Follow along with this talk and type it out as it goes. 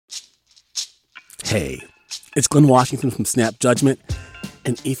Hey, it's Glenn Washington from Snap Judgment.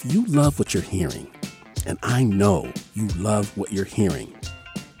 And if you love what you're hearing, and I know you love what you're hearing,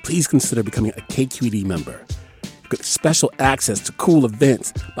 please consider becoming a KQED member. You get special access to cool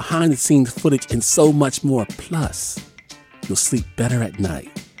events, behind-the-scenes footage, and so much more. Plus, you'll sleep better at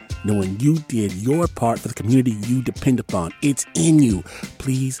night knowing you did your part for the community you depend upon. It's in you.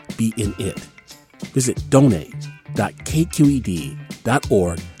 Please be in it. Visit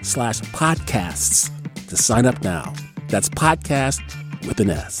donate.kqed.org/podcasts to sign up now. That's podcast with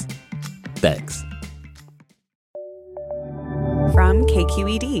an S. Thanks. From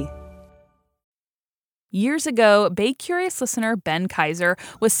KQED. Years ago, Bay Curious listener Ben Kaiser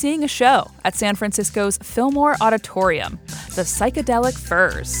was seeing a show at San Francisco's Fillmore Auditorium, The Psychedelic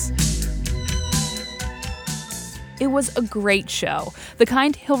Furs. It was a great show, the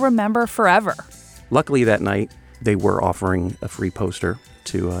kind he'll remember forever. Luckily that night, they were offering a free poster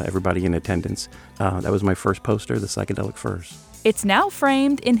to everybody in attendance. That was my first poster, The Psychedelic Furs. It's now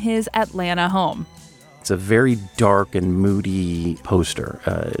framed in his Atlanta home. It's a very dark and moody poster.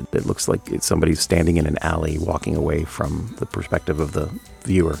 It looks like somebody's standing in an alley walking away from the perspective of the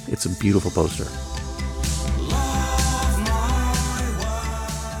viewer. It's a beautiful poster.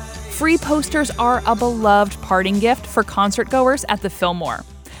 Free posters are a beloved parting gift for concert goers at the Fillmore.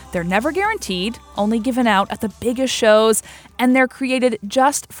 They're never guaranteed, only given out at the biggest shows, and they're created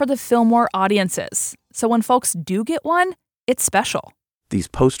just for the Fillmore audiences. So when folks do get one, it's special. These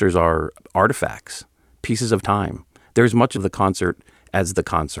posters are artifacts, pieces of time. There's much of the concert as the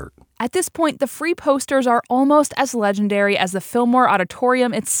concert. At this point, the free posters are almost as legendary as the Fillmore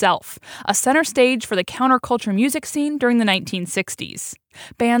Auditorium itself, a center stage for the counterculture music scene during the 1960s.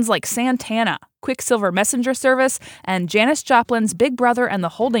 Bands like Santana, Quicksilver Messenger Service, and Janis Joplin's Big Brother and the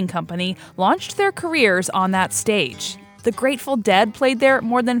Holding Company launched their careers on that stage. The Grateful Dead played there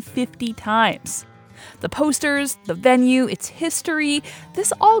more than 50 times. The posters, the venue, its history,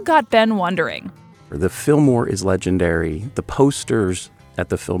 this all got Ben wondering. The Fillmore is legendary. The posters at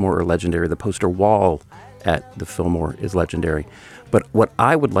the Fillmore are legendary. The poster wall at the Fillmore is legendary. But what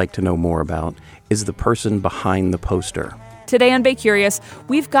I would like to know more about is the person behind the poster. Today on Bay Curious,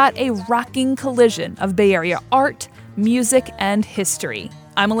 we've got a rocking collision of Bay Area art, music, and history.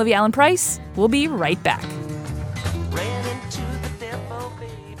 I'm Olivia Allen Price. We'll be right back.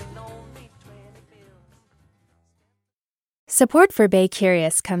 Support for Bay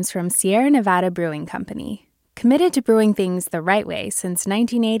Curious comes from Sierra Nevada Brewing Company, committed to brewing things the right way since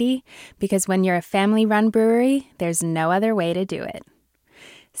 1980, because when you're a family-run brewery, there's no other way to do it.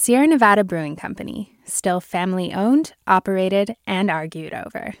 Sierra Nevada Brewing Company, still family-owned, operated, and argued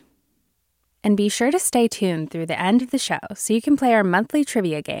over. And be sure to stay tuned through the end of the show so you can play our monthly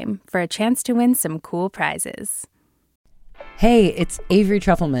trivia game for a chance to win some cool prizes. Hey, it's Avery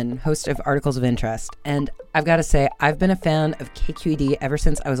Trufelman, host of Articles of Interest, and I've got to say, I've been a fan of KQED ever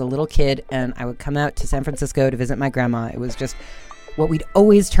since I was a little kid, and I would come out to San Francisco to visit my grandma. It was just what we'd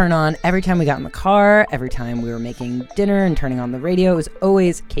always turn on every time we got in the car, every time we were making dinner and turning on the radio. It was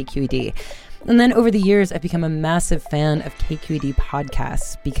always KQED. And then over the years, I've become a massive fan of KQED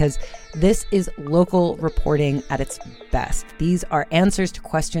podcasts because this is local reporting at its best. These are answers to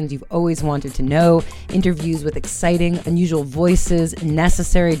questions you've always wanted to know, interviews with exciting, unusual voices,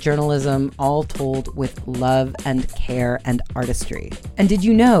 necessary journalism, all told with love and care and artistry. And did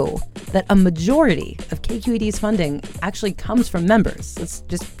you know that a majority of KQED's funding actually comes from members? It's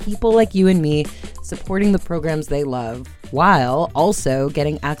just people like you and me supporting the programs they love, while also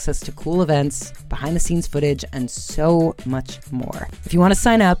getting access to cool events, behind-the-scenes footage, and so much more. If you want to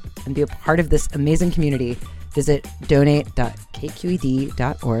sign up and be a part of this amazing community, visit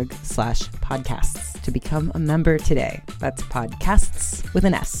donate.kqed.org/podcasts to become a member today. That's podcasts with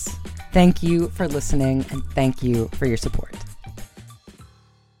an S. Thank you for listening, and thank you for your support.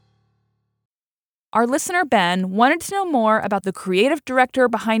 Our listener Ben wanted to know more about the creative director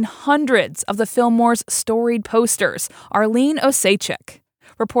behind hundreds of the Fillmore's storied posters, Arlene Osejchik.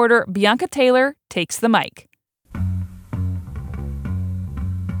 Reporter Bianca Taylor takes the mic.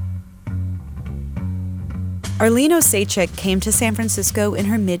 Arlene Osejchik came to San Francisco in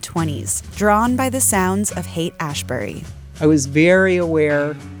her mid-20s, drawn by the sounds of Haight-Ashbury. I was very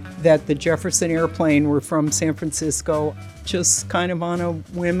aware that the Jefferson Airplane were from San Francisco. Just kind of on a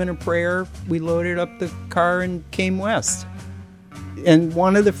whim and a prayer, we loaded up the car and came west. And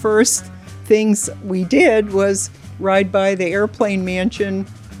one of the first things we did was ride by the airplane mansion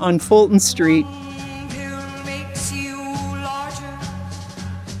on Fulton Street.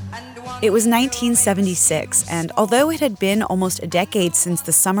 It was 1976, and although it had been almost a decade since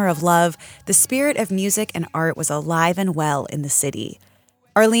the Summer of Love, the spirit of music and art was alive and well in the city.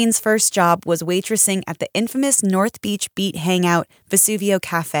 Arlene's first job was waitressing at the infamous North Beach beat hangout Vesuvio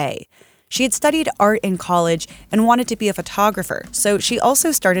Cafe. She had studied art in college and wanted to be a photographer, so she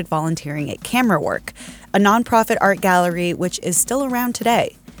also started volunteering at Camera Work, a nonprofit art gallery which is still around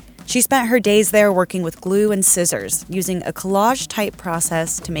today. She spent her days there working with glue and scissors, using a collage-type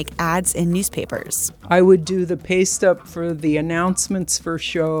process to make ads in newspapers. I would do the paste up for the announcements for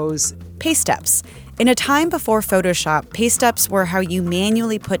shows. Paste ups. In a time before Photoshop, paste ups were how you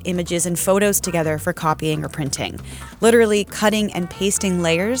manually put images and photos together for copying or printing, literally cutting and pasting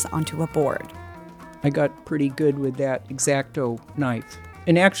layers onto a board. I got pretty good with that X-Acto knife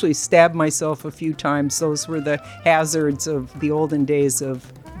and actually stabbed myself a few times. Those were the hazards of the olden days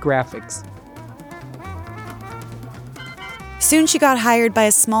of graphics. Soon she got hired by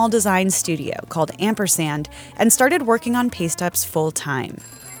a small design studio called Ampersand and started working on paste ups full time.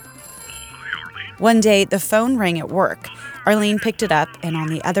 One day, the phone rang at work. Arlene picked it up, and on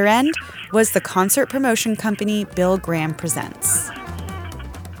the other end was the concert promotion company Bill Graham Presents.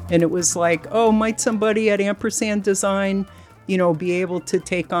 And it was like, oh, might somebody at Ampersand Design, be able to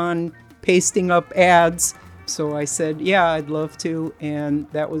take on pasting up ads? So I said, yeah, I'd love to, and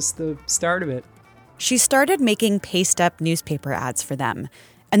that was the start of it. She started making paste-up newspaper ads for them.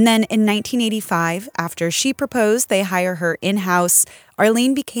 And then in 1985, after she proposed they hire her in-house,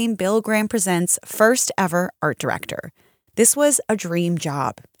 Arlene became Bill Graham Presents' first ever art director. This was a dream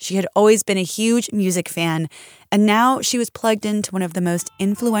job. She had always been a huge music fan, and now she was plugged into one of the most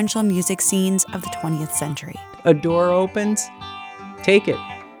influential music scenes of the 20th century. A door opens, take it.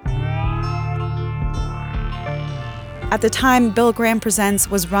 At the time, Bill Graham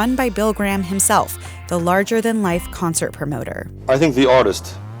Presents was run by Bill Graham himself, the larger-than-life concert promoter. I think the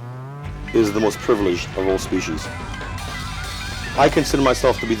artist is the most privileged of all species. I consider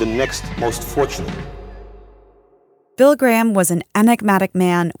myself to be the next most fortunate. Bill Graham was an enigmatic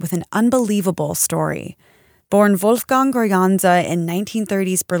man with an unbelievable story. Born Wolfgang Gorjanza in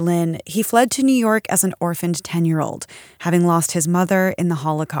 1930s Berlin, he fled to New York as an orphaned 10-year-old, having lost his mother in the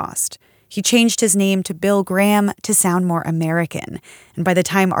Holocaust. He changed his name to Bill Graham to sound more American, and by the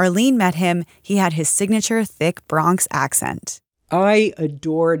time Arlene met him, he had his signature thick Bronx accent. I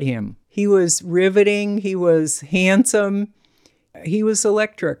adored him. He was riveting, he was handsome, he was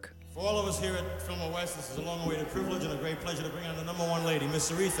electric. For all of us here at Fillmore West, this is a long-awaited privilege and a great pleasure to bring on the number one lady, Miss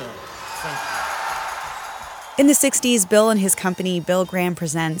Aretha. Thank you. In the 60s, Bill and his company, Bill Graham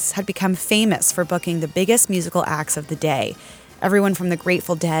Presents, had become famous for booking the biggest musical acts of the day. Everyone from the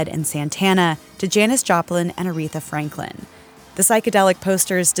Grateful Dead and Santana to Janis Joplin and Aretha Franklin. The psychedelic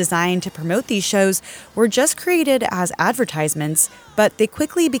posters designed to promote these shows were just created as advertisements, but they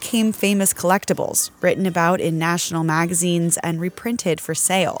quickly became famous collectibles, written about in national magazines and reprinted for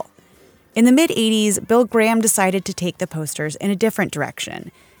sale. In the mid-'80s, Bill Graham decided to take the posters in a different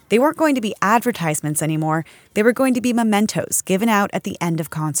direction. They weren't going to be advertisements anymore. They were going to be mementos given out at the end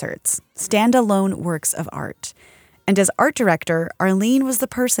of concerts, standalone works of art. And as art director, Arlene was the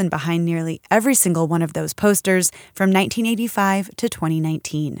person behind nearly every single one of those posters from 1985 to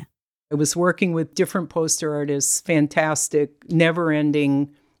 2019. I was working with different poster artists, fantastic,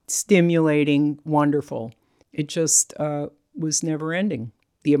 never-ending, stimulating, wonderful. It just was never-ending.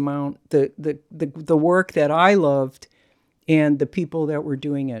 The amount, the work that I loved and the people that were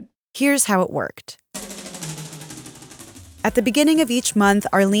doing it. Here's how it worked. At the beginning of each month,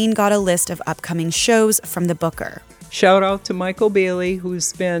 Arlene got a list of upcoming shows from the booker. Shout out to Michael Bailey,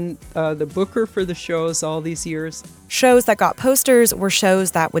 who's been the booker for the shows all these years. Shows that got posters were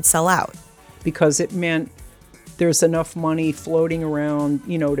shows that would sell out. Because it meant there's enough money floating around,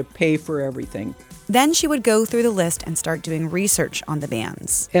 to pay for everything. Then she would go through the list and start doing research on the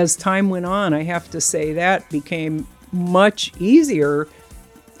bands. As time went on, I have to say that became much easier.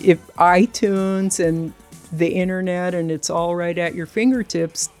 If iTunes and the internet and it's all right at your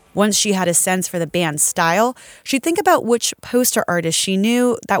fingertips. Once she had a sense for the band's style, she'd think about which poster artist she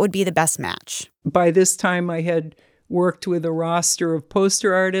knew that would be the best match. By this time, I had worked with a roster of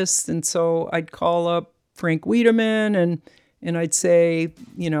poster artists, and so I'd call up Frank Wiedemann and I'd say,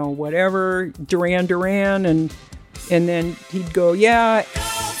 whatever, Duran Duran, and then he'd go, yeah.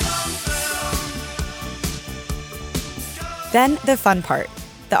 Then the fun part.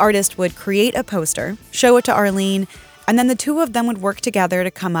 The artist would create a poster, show it to Arlene, and then the two of them would work together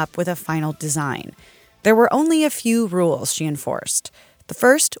to come up with a final design. There were only a few rules she enforced. The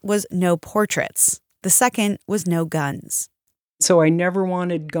first was no portraits. The second was no guns. So I never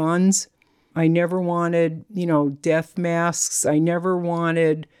wanted guns. I never wanted, death masks. I never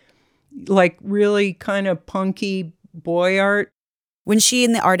wanted, really kind of punky boy art. When she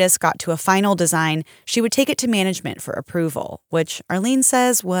and the artist got to a final design, she would take it to management for approval, which Arlene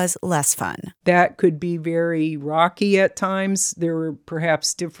says was less fun. That could be very rocky at times. There were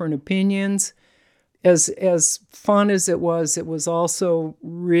perhaps different opinions. As fun as it was also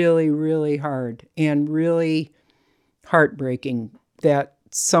really, really hard and really heartbreaking that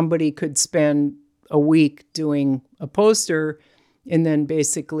somebody could spend a week doing a poster and then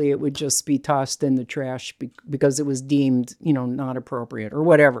basically it would just be tossed in the trash because it was deemed, not appropriate or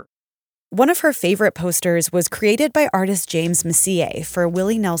whatever. One of her favorite posters was created by artist James Messier for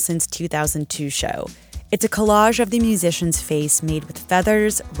Willie Nelson's 2002 show. It's a collage of the musician's face made with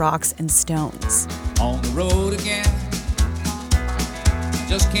feathers, rocks, and stones. On the road again.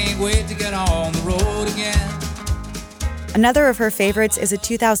 Just can't wait to get on the road again. Another of her favorites is a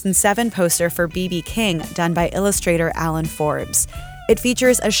 2007 poster for B.B. King done by illustrator Alan Forbes. It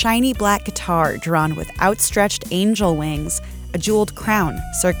features a shiny black guitar drawn with outstretched angel wings, a jeweled crown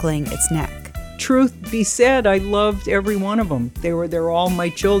circling its neck. Truth be said, I loved every one of them. They're all my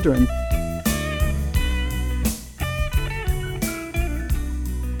children.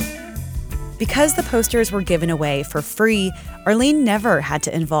 Because the posters were given away for free, Arlene never had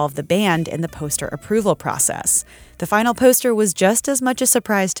to involve the band in the poster approval process. The final poster was just as much a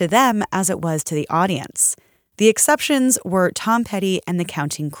surprise to them as it was to the audience. The exceptions were Tom Petty and the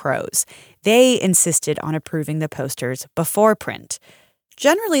Counting Crows. They insisted on approving the posters before print.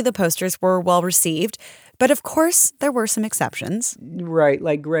 Generally, the posters were well received, but of course, there were some exceptions. Right,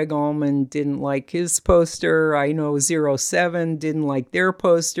 like Greg Allman didn't like his poster. I know 07 didn't like their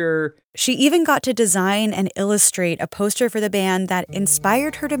poster. She even got to design and illustrate a poster for the band that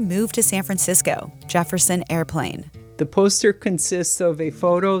inspired her to move to San Francisco, Jefferson Airplane. The poster consists of a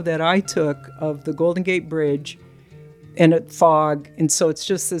photo that I took of the Golden Gate Bridge and at fog, and so it's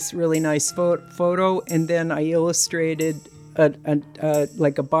just this really nice photo, and then I illustrated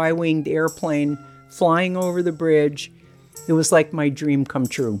like a bi-winged airplane flying over the bridge. It was like my dream come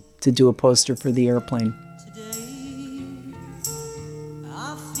true to do a poster for the airplane.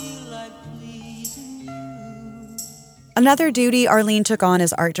 Another duty Arlene took on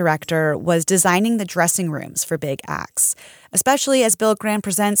as art director was designing the dressing rooms for big acts, especially as Bill Graham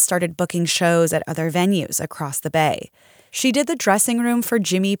Presents started booking shows at other venues across the Bay. She did the dressing room for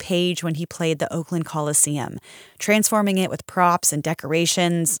Jimmy Page when he played the Oakland Coliseum, transforming it with props and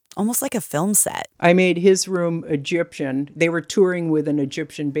decorations, almost like a film set. I made his room Egyptian. They were touring with an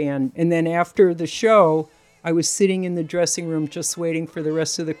Egyptian band. And then after the show, I was sitting in the dressing room just waiting for the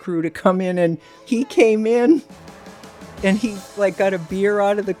rest of the crew to come in. And he came in and he got a beer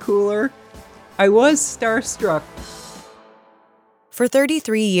out of the cooler. I was starstruck. For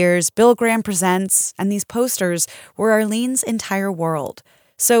 33 years, Bill Graham Presents and these posters were Arlene's entire world.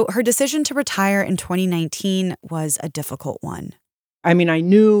 So her decision to retire in 2019 was a difficult one. I mean, I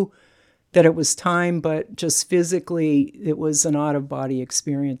knew that it was time, but just physically, it was an out-of-body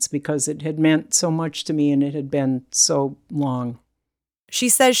experience because it had meant so much to me and it had been so long. She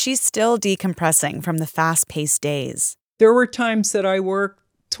says she's still decompressing from the fast-paced days. There were times that I worked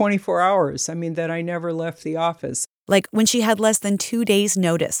 24 hours. That I never left the office. Like when she had less than 2 days'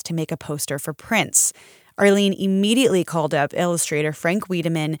 notice to make a poster for Prince. Arlene immediately called up illustrator Frank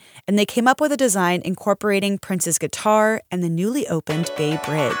Wiedemann, and they came up with a design incorporating Prince's guitar and the newly opened Bay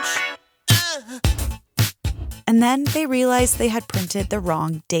Bridge. And then they realized they had printed the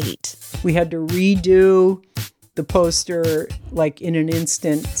wrong date. We had to redo the poster in an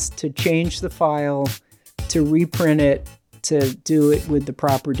instant to change the file, to reprint it, to do it with the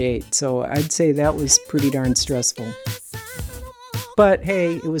proper date. So I'd say that was pretty darn stressful. But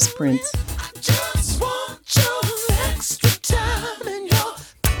hey, it was Prince.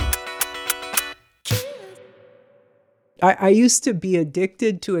 I used to be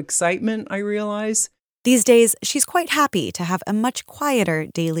addicted to excitement, I realize. These days, she's quite happy to have a much quieter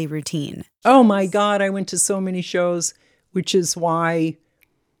daily routine. Oh my God, I went to so many shows, which is why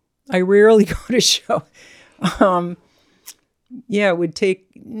I rarely go to show. It would take,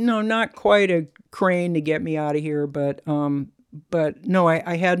 not quite a crane to get me out of here, but no,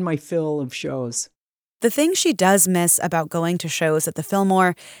 I had my fill of shows. The thing she does miss about going to shows at the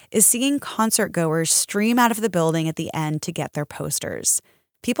Fillmore is seeing concert goers stream out of the building at the end to get their posters.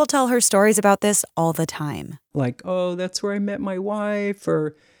 People tell her stories about this all the time. Oh, that's where I met my wife,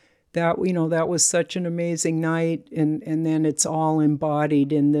 or that, that was such an amazing night. And then it's all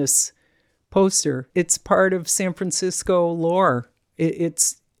embodied in this poster. It's part of San Francisco lore.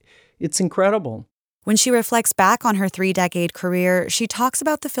 It's incredible. When she reflects back on her 3-decade career, she talks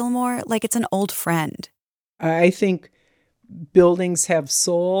about the Fillmore like it's an old friend. I think buildings have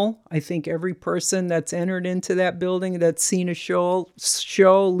soul. I think every person that's entered into that building that's seen a show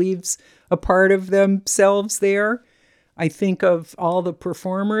leaves a part of themselves there. I think of all the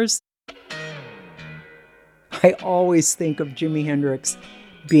performers. I always think of Jimi Hendrix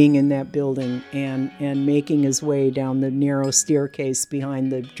being in that building and making his way down the narrow staircase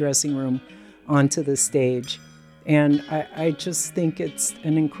behind the dressing room onto the stage. And I just think it's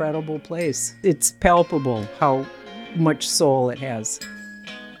an incredible place. It's palpable how much soul it has.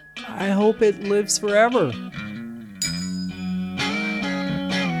 I hope it lives forever.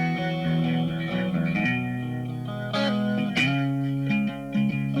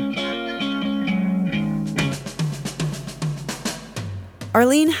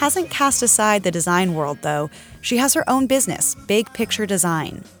 Arlene hasn't cast aside the design world, though. She has her own business, Big Picture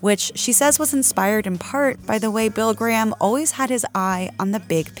Design, which she says was inspired in part by the way Bill Graham always had his eye on the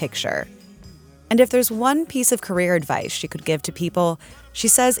big picture. And if there's one piece of career advice she could give to people, she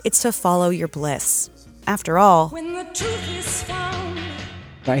says it's to follow your bliss. After all, when the truth is found,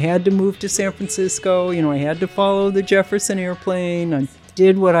 I had to move to San Francisco. I had to follow the Jefferson Airplane. I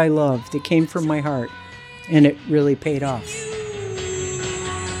did what I loved. It came from my heart, and it really paid off.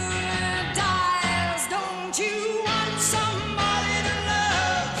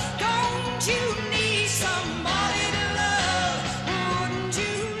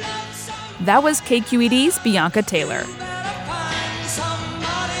 That was KQED's Bianca Taylor.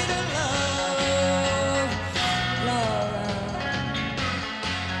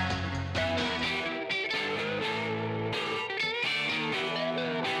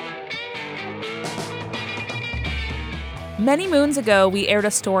 Many moons ago, we aired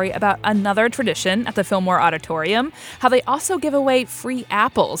a story about another tradition at the Fillmore Auditorium, how they also give away free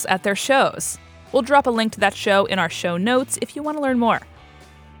apples at their shows. We'll drop a link to that show in our show notes if you want to learn more.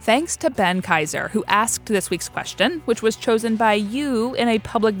 Thanks to Ben Kaiser, who asked this week's question, which was chosen by you in a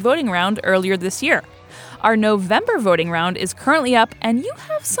public voting round earlier this year. Our November voting round is currently up, and you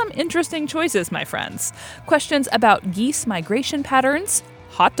have some interesting choices, my friends. Questions about geese migration patterns,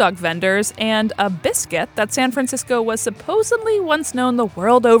 hot dog vendors, and a biscuit that San Francisco was supposedly once known the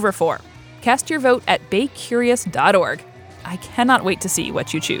world over for. Cast your vote at baycurious.org. I cannot wait to see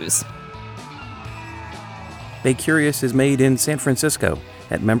what you choose. Bay Curious is made in San Francisco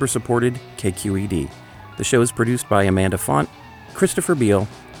at member-supported KQED. The show is produced by Amanda Font, Christopher Beal,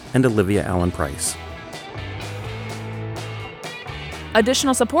 and Olivia Allen Price.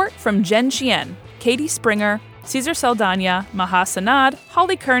 Additional support from Jen Chien, Katie Springer, Cesar Saldana, Maha Sanad,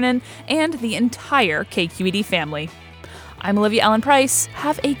 Holly Kernan, and the entire KQED family. I'm Olivia Allen Price.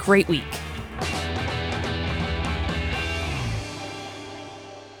 Have a great week.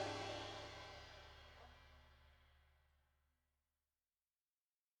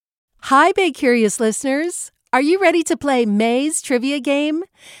 Hi, Bay Curious listeners. Are you ready to play May's Trivia Game?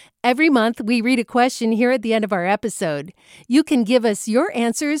 Every month, we read a question here at the end of our episode. You can give us your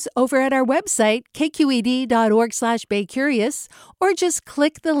answers over at our website, kqed.org/baycurious, or just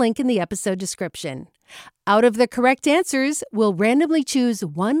click the link in the episode description. Out of the correct answers, we'll randomly choose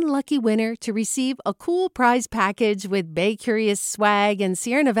one lucky winner to receive a cool prize package with Bay Curious swag and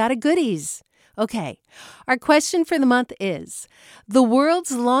Sierra Nevada goodies. Okay, our question for the month is, the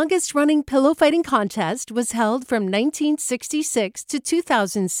world's longest-running pillow fighting contest was held from 1966 to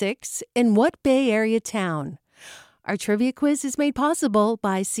 2006 in what Bay Area town? Our trivia quiz is made possible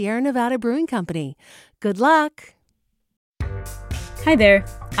by Sierra Nevada Brewing Company. Good luck! Hi there,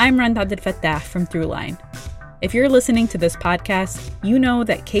 I'm Rand Abdel Fattah from Throughline. If you're listening to this podcast, you know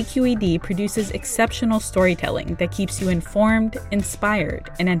that KQED produces exceptional storytelling that keeps you informed, inspired,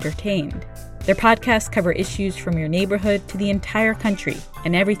 and entertained. Their podcasts cover issues from your neighborhood to the entire country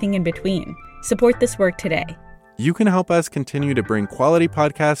and everything in between. Support this work today. You can help us continue to bring quality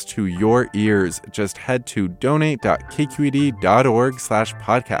podcasts to your ears. Just head to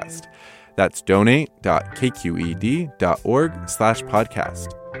donate.kqed.org/podcast. That's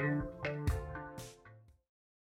donate.kqed.org/podcast.